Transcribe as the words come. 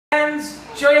Hands.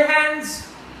 Show your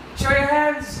hands. Show your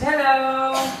hands.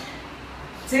 Hello.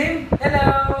 Tim.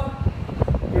 Hello.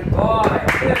 Good boy.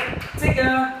 Good.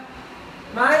 Tigger.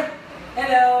 Mike.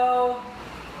 Hello.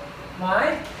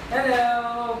 Mike.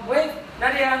 Hello. Wave.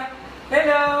 Nadia.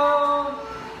 Hello.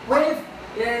 Wave.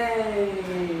 Yay.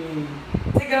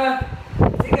 Tigger.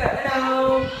 Tigger.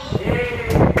 Hello. Yay.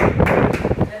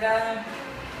 Ta-da.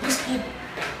 Biscuit.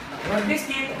 One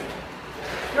biscuit.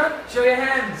 Good. Show your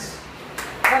hands.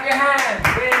 Clap your hands.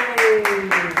 Yay.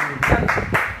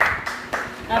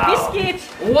 A biscuit.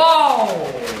 Wow.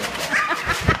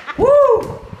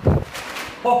 Woo.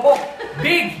 Oh,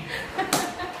 big.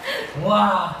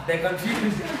 Wow, they're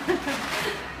confused.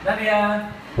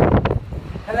 Nadia.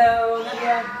 Hello,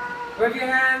 Nadia. Wave your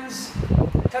hands.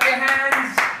 Clap your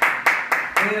hands.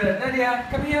 Good. Nadia,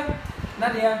 come here.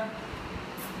 Nadia.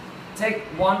 Take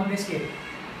one biscuit.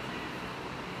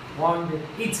 One bit.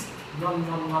 Eat. Nom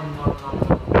nom nom nom nom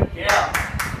nom. Good girl.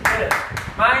 Good.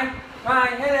 Mine.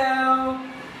 Mine. Hello.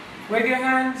 Wave your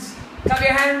hands. Clap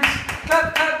your hands.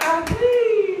 Clap, clap, clap.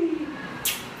 Whee.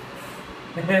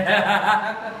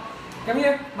 Come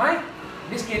here. Mine.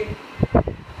 Biscuit.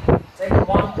 Take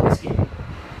one biscuit.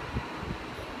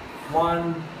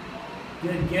 One.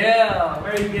 Good girl.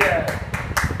 Very good.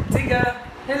 Tigger.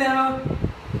 Hello.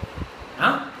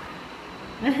 Huh?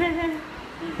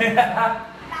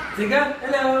 Tigger,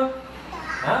 hello.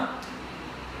 Huh?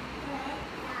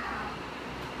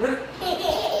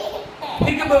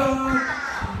 Peekaboo.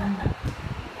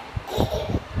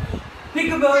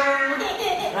 Peekaboo.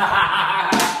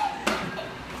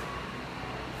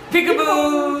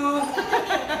 Peekaboo.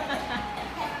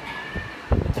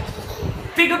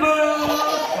 Peekaboo.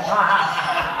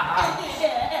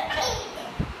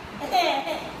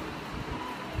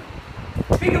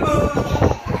 Peekaboo.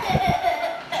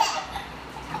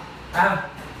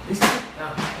 Biscuit.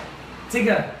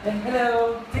 Tigger. Hello.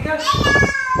 Tigger.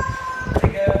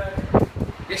 Tigger.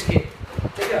 Biscuit.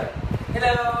 Tigger.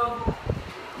 Hello.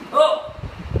 Oh.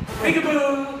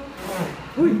 Peekaboo.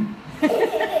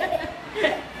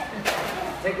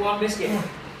 Take one biscuit.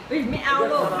 ไม่เอา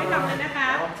ลูกไม่ทำเลยนะคะ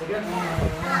Tigger.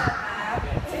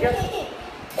 Tigger.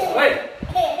 Wait.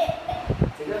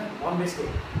 Tigger. One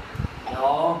biscuit. No.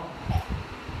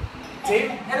 Tim.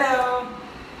 Hello.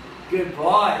 Good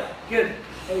boy. Good.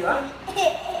 There you are.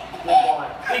 Good boy.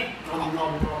 Eat. Nom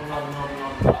nom nom nom nom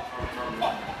nom nom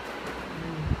nom.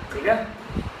 Tigger.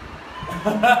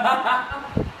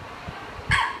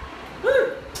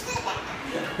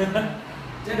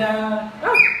 Ta-da.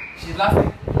 Oh, she's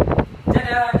laughing.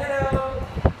 Ta-da. Hello.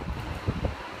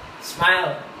 Smile.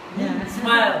 Yeah.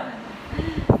 Smile.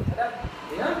 Ta-da.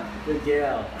 Yeah. Good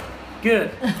girl. Good.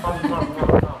 Nom nom nom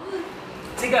nom.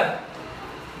 Tigger.